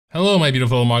Hello, my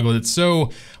beautiful moglets.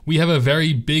 So we have a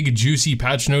very big, juicy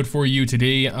patch note for you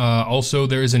today. Also,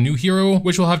 there is a new hero,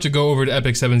 which we'll have to go over to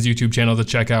Epic 7's YouTube channel to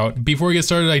check out. Before we get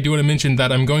started, I do want to mention that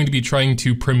I'm going to be trying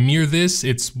to premiere this.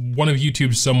 It's one of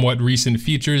YouTube's somewhat recent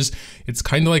features. It's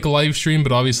kind of like a live stream,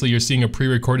 but obviously you're seeing a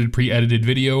pre-recorded, pre-edited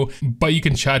video, but you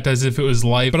can chat as if it was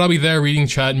live. But I'll be there reading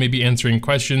chat, maybe answering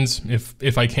questions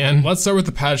if I can. Let's start with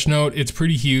the patch note. It's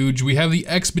pretty huge. We have the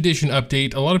Expedition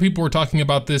update. A lot of people were talking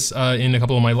about this in a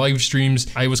couple of my live streams.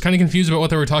 I was kind of confused about what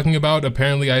they were talking about.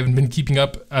 Apparently I haven't been keeping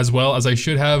up as well as I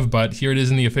should have, but here it is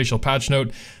in the official patch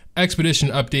note. Expedition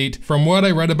update. From what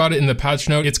I read about it in the patch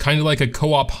note, it's kind of like a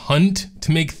co-op hunt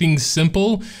to make things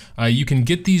simple. You can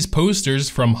get these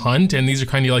posters from Hunt, and these are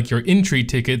kind of like your entry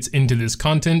tickets into this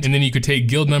content, and then you could take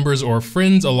guild members or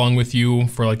friends along with you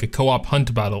for like a co-op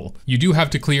hunt battle. You do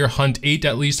have to clear Hunt 8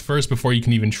 at least first before you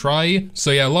can even try. So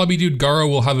yeah, Lobby Dude Garo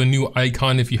will have a new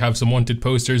icon if you have some wanted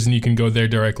posters, and you can go there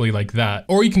directly like that.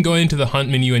 Or you can go into the Hunt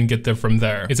menu and get them from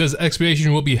there. It says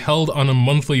Expedition will be held on a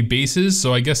monthly basis,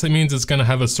 so I guess that means it's gonna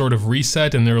have a sort of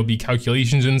reset and there will be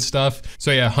calculations and stuff. So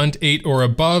yeah, Hunt 8 or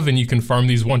above, and you can farm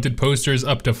these wanted posters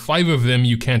up to 5 of them.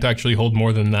 You can't actually hold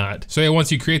more than that. So yeah, once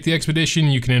you create the expedition,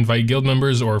 you can invite guild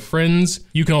members or friends.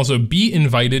 You can also be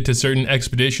invited to certain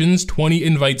expeditions, 20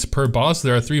 invites per boss.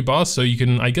 There are 3 bosses, so you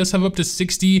can, I guess, have up to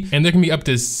 60, and there can be up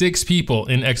to 6 people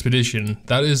in expedition.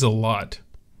 That is a lot.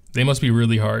 They must be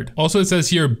really hard. Also, it says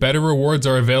here, better rewards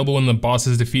are available when the boss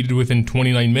is defeated within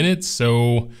 29 minutes.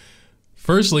 So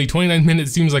firstly, 29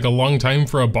 minutes seems like a long time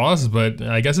for a boss, but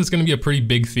I guess it's gonna be a pretty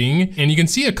big thing. And you can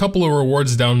see a couple of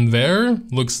rewards down there.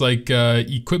 Looks like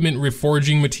equipment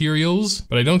reforging materials,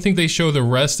 but I don't think they show the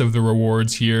rest of the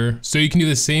rewards here. So you can do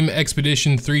the same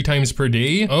expedition 3 times per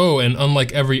day. Oh, and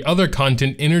unlike every other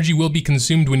content, energy will be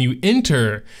consumed when you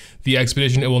enter the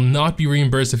expedition. It will not be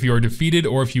reimbursed if you are defeated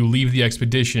or if you leave the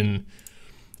expedition.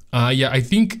 Yeah, I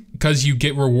think because you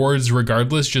get rewards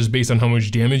regardless, just based on how much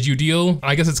damage you deal.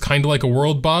 I guess it's kind of like a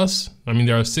world boss. I mean,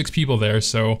 there are 6 people there,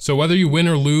 so whether you win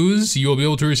or lose, you'll be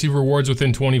able to receive rewards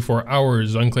within 24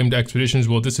 hours. Unclaimed expeditions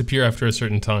will disappear after a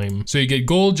certain time. So you get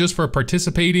gold just for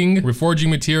participating, reforging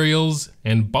materials,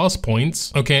 and boss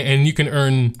points. Okay, and you can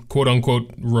earn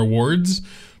quote-unquote rewards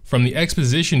from the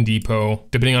exposition depot,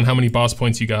 depending on how many boss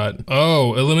points you got.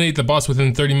 Oh, eliminate the boss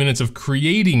within 30 minutes of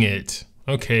creating it.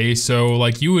 Okay, so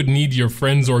like you would need your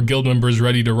friends or guild members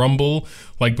ready to rumble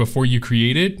like before you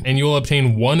create it, and you'll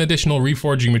obtain 1 additional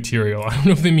reforging material. I don't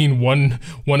know if they mean one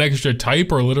extra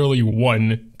type or literally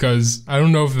 1, because I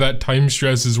don't know if that time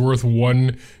stress is worth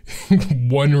 1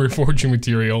 reforging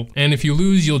material. And if you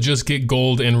lose, you'll just get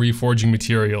gold and reforging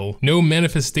material. No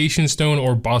manifestation stone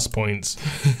or boss points.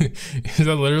 Is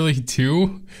that literally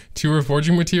 2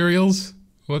 reforging materials?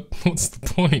 What's the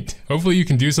point? Hopefully you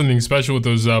can do something special with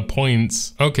those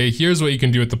points. Okay, here's what you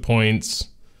can do with the points.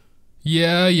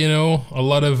 Yeah, you know, a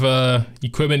lot of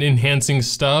equipment enhancing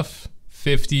stuff.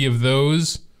 50 of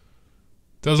those.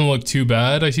 Doesn't look too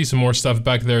bad. I see some more stuff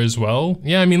back there as well.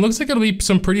 Yeah, I mean, looks like it'll be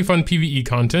some pretty fun PvE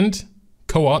content.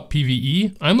 Co-op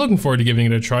PvE. I'm looking forward to giving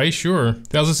it a try, sure.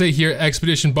 They also say here,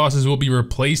 expedition bosses will be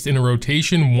replaced in a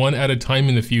rotation 1 at a time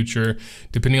in the future.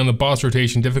 Depending on the boss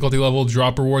rotation, difficulty level,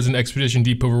 drop rewards, and expedition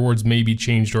depot rewards may be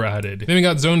changed or added. Then we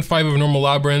got zone 5 of normal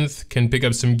labyrinth. Can pick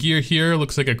up some gear here.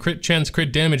 Looks like a crit chance,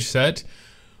 crit damage set.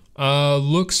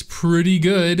 Looks pretty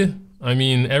good. I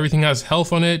mean, everything has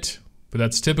health on it, but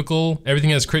that's typical. Everything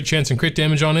has crit chance and crit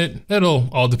damage on it. That'll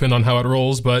all depend on how it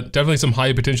rolls, but definitely some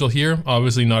high potential here.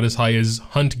 Obviously not as high as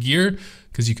Hunt gear,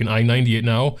 because you can I-90 it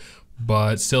now,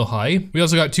 but still high. We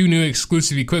also got 2 new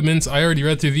exclusive equipments. I already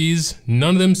read through these.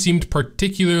 None of them seemed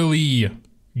particularly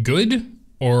good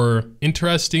or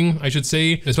interesting, I should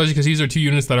say, especially because these are 2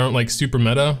 units that aren't like super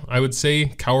meta, I would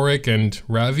say, Cowrick and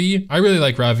Ravi. I really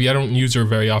like Ravi. I don't use her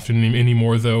very often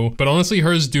anymore though, but honestly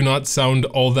hers do not sound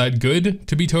all that good,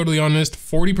 to be totally honest.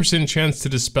 40% chance to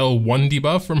dispel 1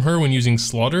 debuff from her when using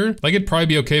Slaughter. Like, it'd probably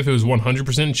be okay if it was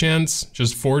 100% chance,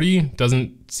 just 40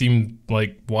 doesn't seem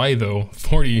like, why though?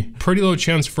 40. Pretty low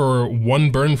chance for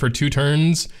 1 burn for 2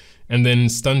 turns, and then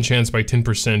stun chance by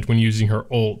 10% when using her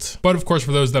ult. But of course,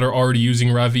 for those that are already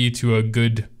using Ravi to a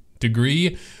good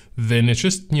degree, then it's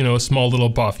just, you know, a small little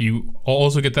buff. You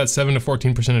also get that 7 to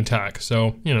 14% attack.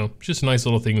 So, you know, just a nice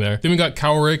little thing there. Then we got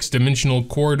Cowrick's Dimensional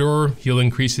Corridor. He'll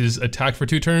increase his attack for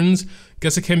 2 turns.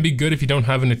 Guess it can be good if you don't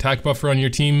have an attack buffer on your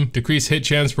team. Decrease hit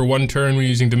chance for 1 turn when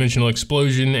using Dimensional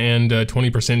Explosion, and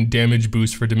 20% damage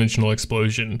boost for Dimensional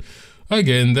Explosion.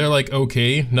 Again, they're like,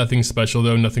 okay, nothing special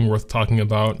though, nothing worth talking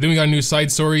about. Then we got a new side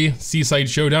story, Seaside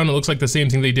Showdown. It looks like the same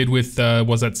thing they did with,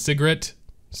 was that Cigarette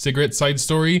side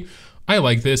story. I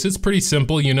like this. It's pretty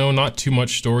simple, you know, not too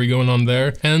much story going on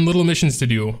there, and little missions to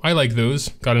do. I like those.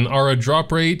 Got an Aura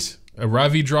drop rate, a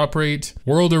Ravi drop rate.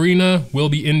 World Arena will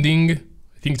be ending,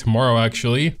 I think tomorrow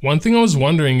actually. One thing I was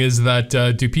wondering is that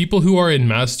do people who are in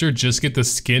Master just get the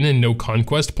skin and no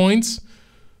conquest points?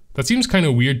 That seems kind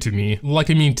of weird to me.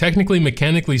 Like, I mean, technically,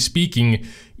 mechanically speaking,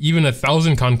 even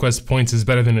 1,000 conquest points is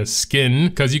better than a skin,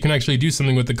 because you can actually do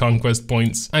something with the conquest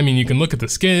points. I mean, you can look at the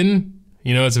skin,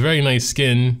 you know, it's a very nice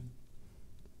skin.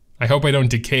 I hope I don't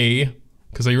decay,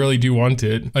 because I really do want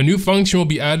it. A new function will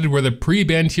be added where the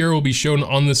pre-banned hero will be shown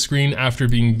on the screen after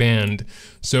being banned.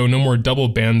 So no more double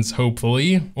bans,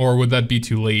 hopefully, or would that be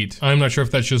too late? I'm not sure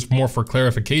if that's just more for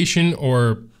clarification,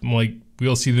 or like,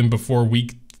 we'll see them before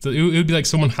week. It would be like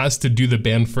someone has to do the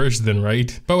ban first then,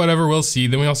 right? But whatever, we'll see.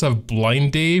 Then we also have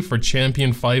Blind Day for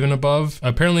Champion 5 and above.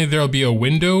 Apparently there'll be a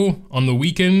window on the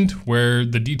weekend where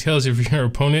the details of your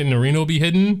opponent in Arena will be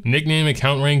hidden. Nickname,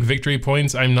 account rank, victory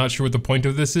points. I'm not sure what the point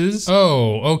of this is.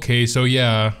 Oh, okay, so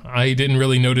yeah. I didn't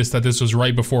really notice that this was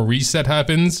right before reset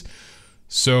happens.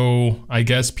 So I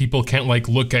guess people can't like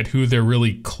look at who they're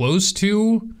really close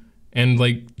to and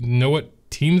like know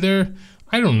what team they're.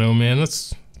 I don't know, man.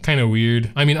 That's kind of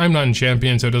weird. I mean, I'm not in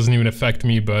Champion, so it doesn't even affect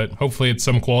me, but hopefully it's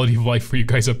some quality of life for you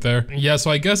guys up there. Yeah, so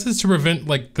I guess it's to prevent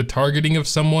like the targeting of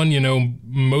someone, you know,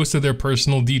 most of their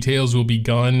personal details will be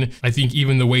gone. I think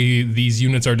even the way these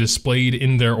units are displayed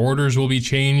in their orders will be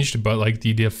changed, but like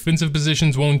the defensive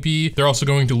positions won't be. They're also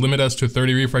going to limit us to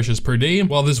 30 refreshes per day.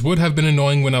 While this would have been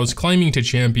annoying when I was climbing to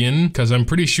Champion, because I'm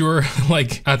pretty sure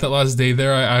like at that last day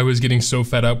there, I was getting so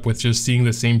fed up with just seeing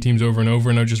the same teams over and over,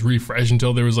 and I would just refresh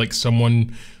until there was like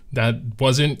someone that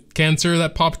wasn't cancer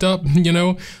that popped up, you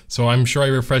know? So I'm sure I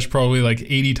refreshed probably like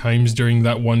 80 times during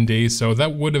that one day, so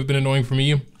that would have been annoying for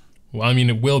me. Well, I mean,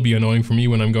 it will be annoying for me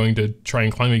when I'm going to try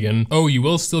and climb again. Oh, you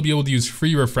will still be able to use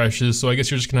free refreshes, so I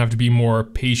guess you're just gonna have to be more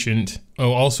patient.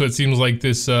 Oh, also it seems like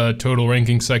this total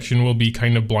ranking section will be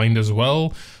kind of blind as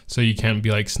well, so you can't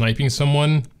be like sniping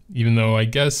someone. Even though I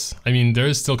guess, I mean, there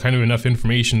is still kind of enough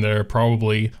information there,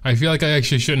 probably. I feel like I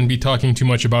actually shouldn't be talking too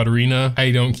much about Arena.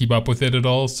 I don't keep up with it at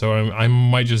all, so I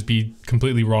might just be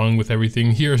completely wrong with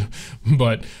everything here.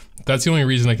 But that's the only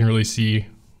reason I can really see,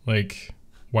 like,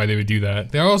 why they would do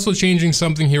that. They're also changing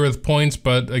something here with points,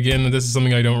 but again, this is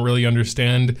something I don't really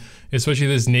understand, especially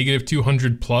this negative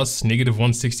 200 plus, negative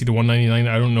 160 to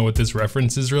 199. I don't know what this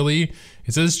reference is really.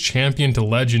 It says champion to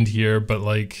legend here, but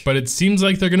it seems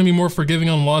like they're gonna be more forgiving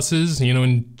on losses. You know,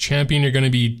 in champion, you're gonna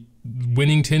be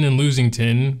winning 10 and losing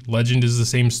 10. Legend is the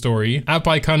same story. App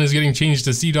icon is getting changed to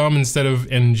CDOM instead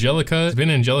of Angelica. It's been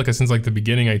Angelica since like the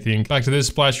beginning, I think. Back to this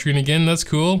splash screen again. That's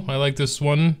cool. I like this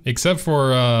one. Except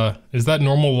for, is that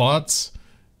normal Lots?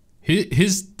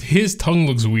 His tongue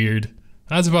looks weird.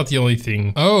 That's about the only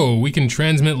thing. Oh, we can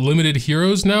transmit limited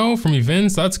heroes now from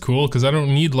events? That's cool, because I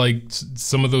don't need like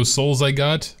some of those souls I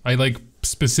got. I like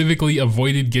specifically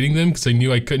avoided getting them because I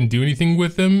knew I couldn't do anything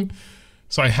with them.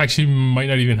 So I actually might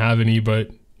not even have any,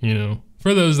 but you know,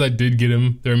 for those that did get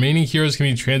them, the remaining heroes can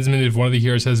be transmitted if one of the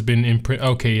heroes has been imprinted.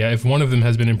 Okay, yeah, if one of them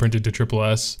has been imprinted to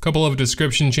SSS. Couple of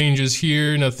description changes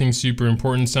here, nothing super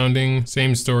important sounding.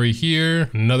 Same story here.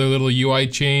 Another little UI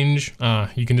change.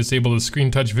 You can disable the screen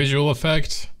touch visual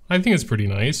effect. I think it's pretty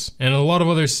nice. And a lot of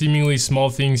other seemingly small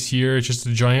things here. It's just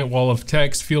a giant wall of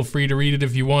text. Feel free to read it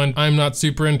if you want. I'm not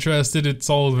super interested. It's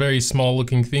all very small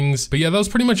looking things. But yeah, that was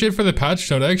pretty much it for the patch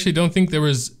note. I actually don't think there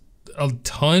was a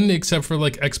ton except for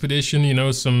like Expedition, you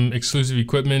know, some exclusive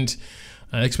equipment.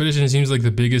 Expedition seems like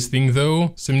the biggest thing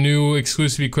though. Some new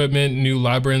exclusive equipment, new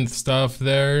Labyrinth stuff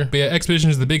there. But yeah, Expedition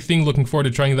is the big thing. Looking forward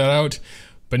to trying that out.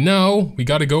 But now we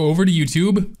got to go over to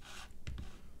YouTube.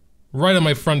 Right on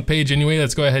my front page anyway,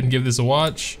 let's go ahead and give this a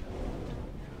watch.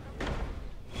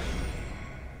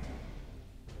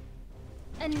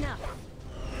 Enough.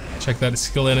 Check that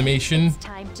skill animation. It's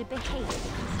time to behave.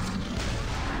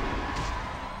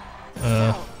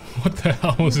 What the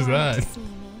hell was that?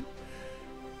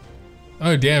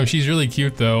 Oh damn, she's really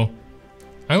cute though.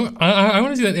 I want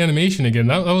to see that animation again.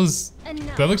 That looks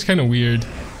kind of weird.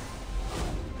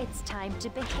 It's time to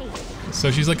behave. So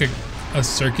she's like a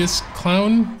circus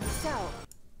clown?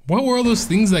 What were all those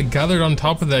things that gathered on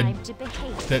top of that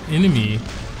enemy?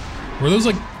 Were those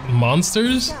like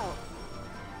monsters?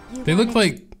 They look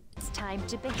like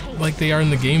they are in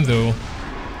the game though.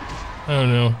 I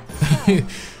don't know.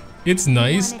 It's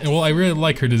nice, and well, I really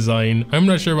like her design. I'm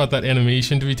not sure about that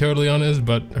animation to be totally honest,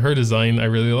 but her design I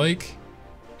really like.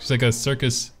 She's like a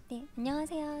circus.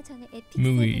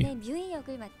 MUI.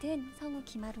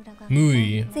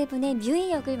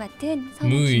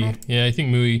 MUI. Yeah, I think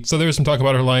MUI. So there was some talk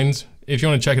about her lines. If you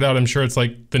want to check it out, I'm sure it's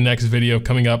like the next video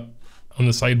coming up on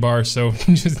the sidebar, so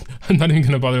just, I'm not even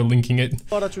gonna bother linking it.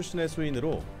 우리나라 출신의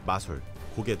수인으로 마술,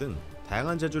 고개 등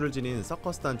다양한 재주를 지닌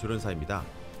서커스단 조련사입니다.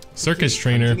 Circus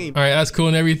trainer. All right, that's cool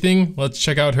and everything. Let's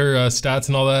check out her stats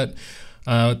and all that.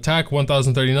 Attack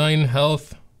 1039,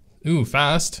 health. Ooh,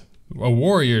 fast. A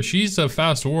warrior. She's a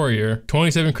fast warrior.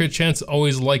 27 crit chance.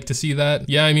 Always like to see that.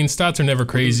 Yeah, I mean stats are never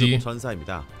crazy.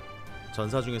 전사입니다.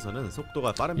 전사 중에서는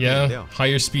속도가 빠른 Yeah, 편인데요.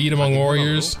 higher speed among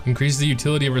warriors. Increases the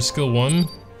utility of her skill 1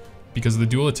 because of the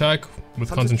dual attack with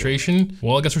concentration.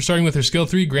 Well, I guess we're starting with her skill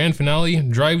 3, Grand Finale.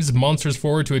 Drives monsters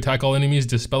forward to attack all enemies,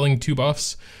 dispelling 2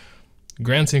 buffs.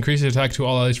 Grants increased attack to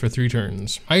all allies for 3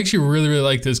 turns. I actually really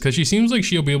like this because she seems like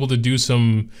she'll be able to do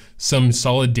some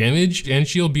solid damage, and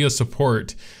she'll be a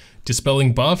support,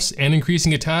 dispelling buffs and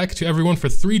increasing attack to everyone for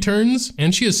 3 turns.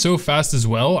 And she is so fast as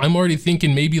well. I'm already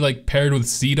thinking maybe like paired with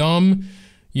CDOM,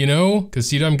 you know, because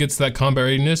CDOM gets that combat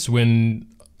readiness when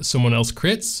someone else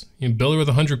crits. You know, bill her with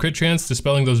 100 crit chance,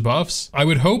 dispelling those buffs. I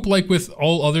would hope, like with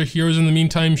all other heroes in the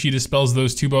meantime, she dispels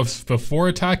those 2 buffs before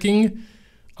attacking.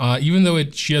 Even though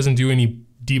she doesn't do any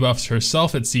debuffs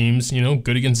herself, it seems, you know,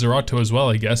 good against Zerato as well,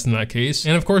 I guess, in that case.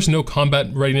 And of course, no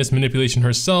combat readiness manipulation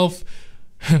herself.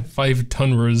 5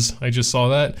 Tunras, I just saw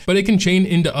that. But it can chain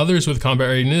into others with combat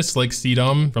readiness, like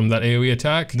CDOM from that AoE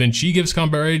attack. Then she gives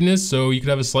combat readiness, so you could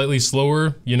have a slightly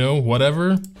slower, you know,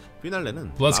 whatever.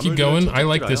 Let's keep going. I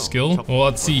like this skill. Well,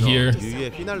 let's see here.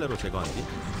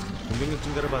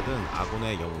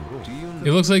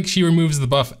 It looks like she removes the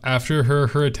buff after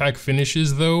her attack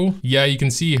finishes though. Yeah, you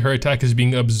can see her attack is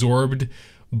being absorbed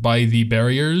by the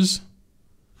barriers.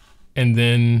 And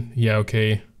then, yeah,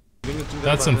 okay.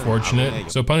 That's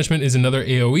unfortunate. So punishment is another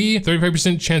AoE,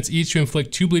 35% chance each to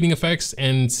inflict 2 bleeding effects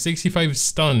and 65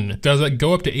 stun. Does that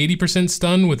go up to 80%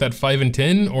 stun with that 5 and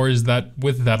 10, or is that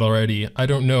with that already? I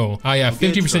don't know. Ah yeah,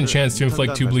 50% chance to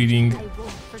inflict 2 bleeding,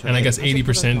 and I guess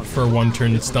 80% for 1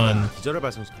 turn stun.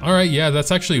 Alright, yeah, that's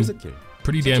actually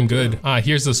pretty damn good. Ah,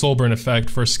 here's the soul burn effect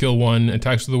for skill 1.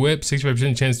 Attacks with the whip,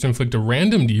 65% chance to inflict a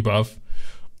random debuff.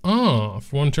 Ah,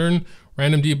 for 1 turn.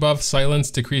 Random debuff,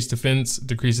 silence, decreased defense,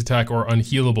 decreased attack, or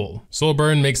unhealable. Soul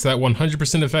burn makes that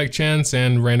 100% effect chance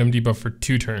and random debuff for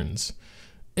 2 turns.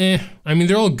 I mean,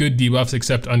 they're all good debuffs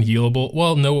except unhealable.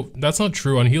 Well, no, that's not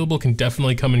true. Unhealable can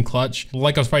definitely come in clutch.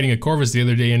 Like I was fighting a Corvus the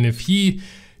other day, and if he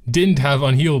didn't have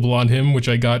unhealable on him, which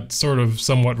I got sort of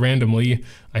somewhat randomly,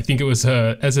 I think it was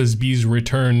SSB's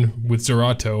return with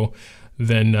Zerato,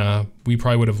 then we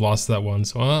probably would have lost that one.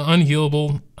 So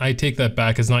unhealable, I take that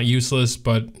back. It's not useless,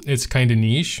 but it's kind of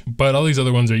niche. But all these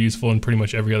other ones are useful in pretty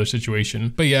much every other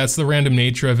situation. But yeah, it's the random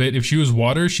nature of it. If she was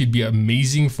water, she'd be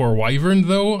amazing for Wyvern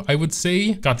though, I would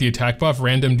say. Got the attack buff,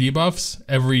 random debuffs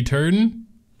every turn.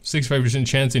 65%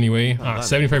 chance anyway,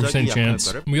 75%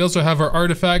 chance. We also have our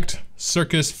artifact,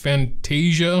 Circus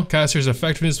Fantasia. Caster's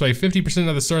effectiveness by 50%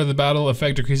 at the start of the battle.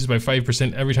 Effect decreases by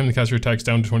 5% every time the caster attacks,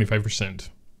 down to 25%.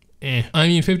 I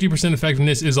mean, 50%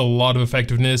 effectiveness is a lot of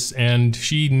effectiveness, and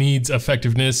she needs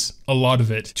effectiveness, a lot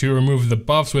of it, to remove the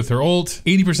buffs with her ult,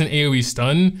 80% AoE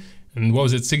stun, and what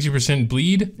was it, 60%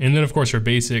 bleed, and then of course her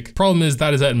basic. Problem is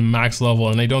that is at max level,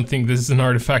 and I don't think this is an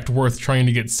artifact worth trying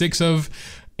to get 6 of,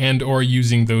 and or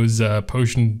using those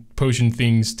potion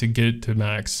things to get it to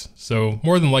max. So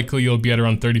more than likely you'll be at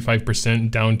around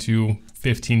 35% down to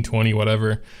 15, 20,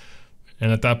 whatever.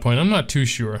 And at that point, I'm not too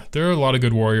sure. There are a lot of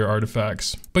good warrior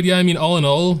artifacts. But yeah, I mean, all in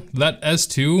all, that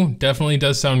S2 definitely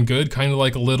does sound good. Kind of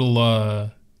like a little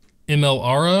ML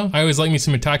Aura. I always like me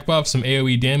some attack buff, some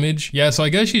AoE damage. Yeah, so I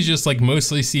guess she's just like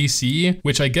mostly CC,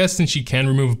 which I guess since she can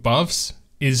remove buffs,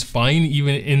 is fine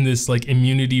even in this like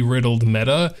immunity riddled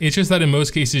meta. It's just that in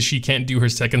most cases she can't do her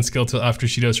second skill till after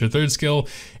she does her third skill,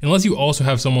 unless you also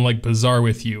have someone like Bazaar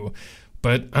with you.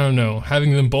 But I don't know,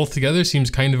 having them both together seems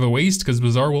kind of a waste because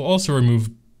Bazaar will also remove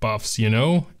buffs, you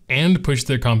know? And push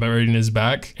their combat readiness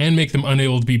back, and make them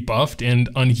unable to be buffed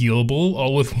and unhealable,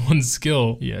 all with 1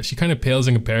 skill. Yeah, she kind of pales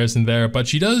in comparison there, but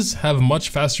she does have much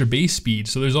faster base speed,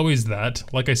 so there's always that.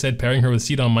 Like I said, pairing her with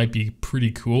CDOM might be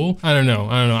pretty cool. I don't know.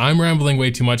 I'm rambling way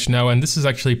too much now, and this is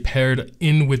actually paired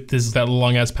in with that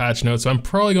long-ass patch note, so I'm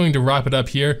probably going to wrap it up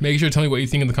here. Make sure to tell me what you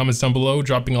think in the comments down below.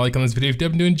 Dropping a like on this video if you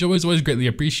happen to enjoy is always greatly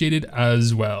appreciated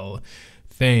as well.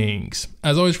 Thanks,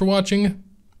 as always, for watching,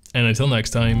 and until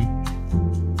next time.